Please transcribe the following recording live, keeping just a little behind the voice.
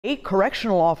8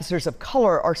 correctional officers of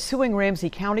color are suing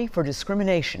Ramsey County for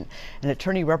discrimination. An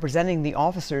attorney representing the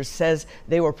officers says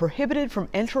they were prohibited from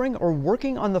entering or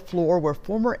working on the floor where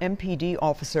former MPD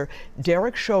officer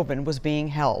Derek Chauvin was being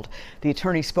held. The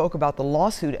attorney spoke about the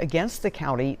lawsuit against the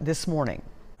county this morning.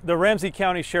 The Ramsey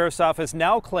County Sheriff's Office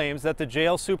now claims that the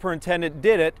jail superintendent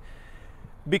did it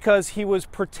because he was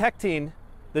protecting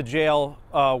the jail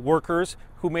workers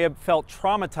who may have felt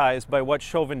traumatized by what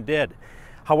Chauvin did.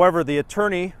 However, the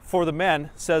attorney for the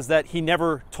men says that he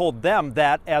never told them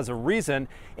that as a reason,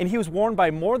 and he was warned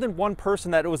by more than one person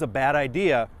that it was a bad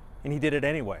idea, and he did it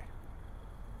anyway.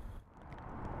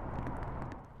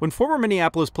 When former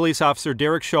Minneapolis police officer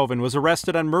Derek Chauvin was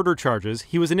arrested on murder charges,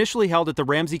 he was initially held at the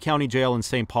Ramsey County Jail in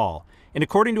St. Paul. And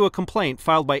according to a complaint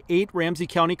filed by 8 Ramsey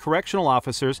County correctional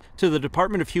officers to the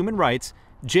Department of Human Rights,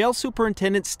 Jail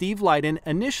Superintendent Steve Leiden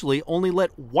initially only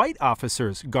let white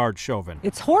officers guard Chauvin.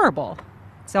 It's horrible.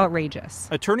 It's outrageous.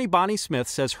 Attorney Bonnie Smith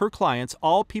says her clients,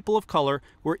 all people of color,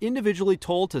 were individually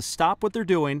told to stop what they're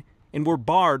doing and were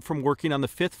barred from working on the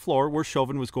 5th floor where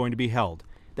Chauvin was going to be held.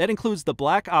 That includes the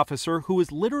black officer who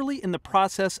was literally in the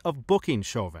process of booking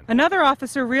Chauvin. Another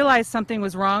officer realized something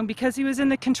was wrong because he was in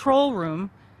the control room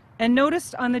and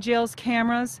noticed on the jail's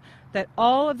cameras that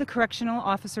all of the correctional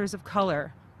officers of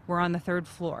color were on the 3rd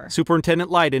floor.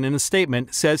 Superintendent Leiden, in a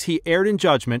statement, says he erred in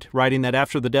judgment, writing that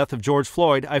after the death of George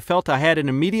Floyd, I felt I had an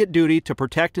immediate duty to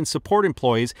protect and support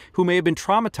employees who may have been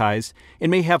traumatized and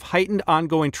may have heightened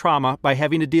ongoing trauma by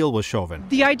having to deal with Chauvin.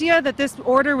 The idea that this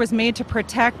order was made to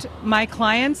protect my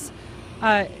clients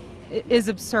is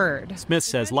absurd. Smith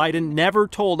says Leiden never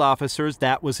told officers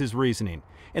that was his reasoning.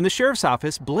 And the sheriff's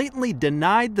office blatantly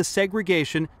denied the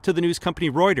segregation to the news company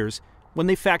Reuters when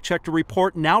they fact-checked a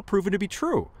report now proven to be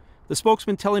true. The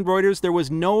spokesman telling Reuters there was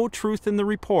no truth in the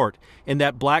report and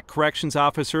that black corrections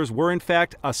officers were in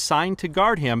fact assigned to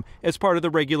guard him as part of the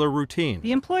regular routine.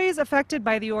 The employees affected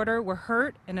by the order were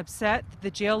hurt and upset that the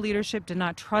jail leadership did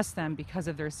not trust them because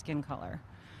of their skin color.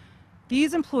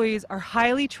 These employees are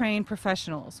highly trained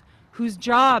professionals whose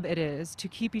job it is to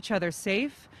keep each other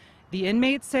safe, the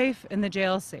inmates safe, and the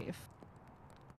jail safe.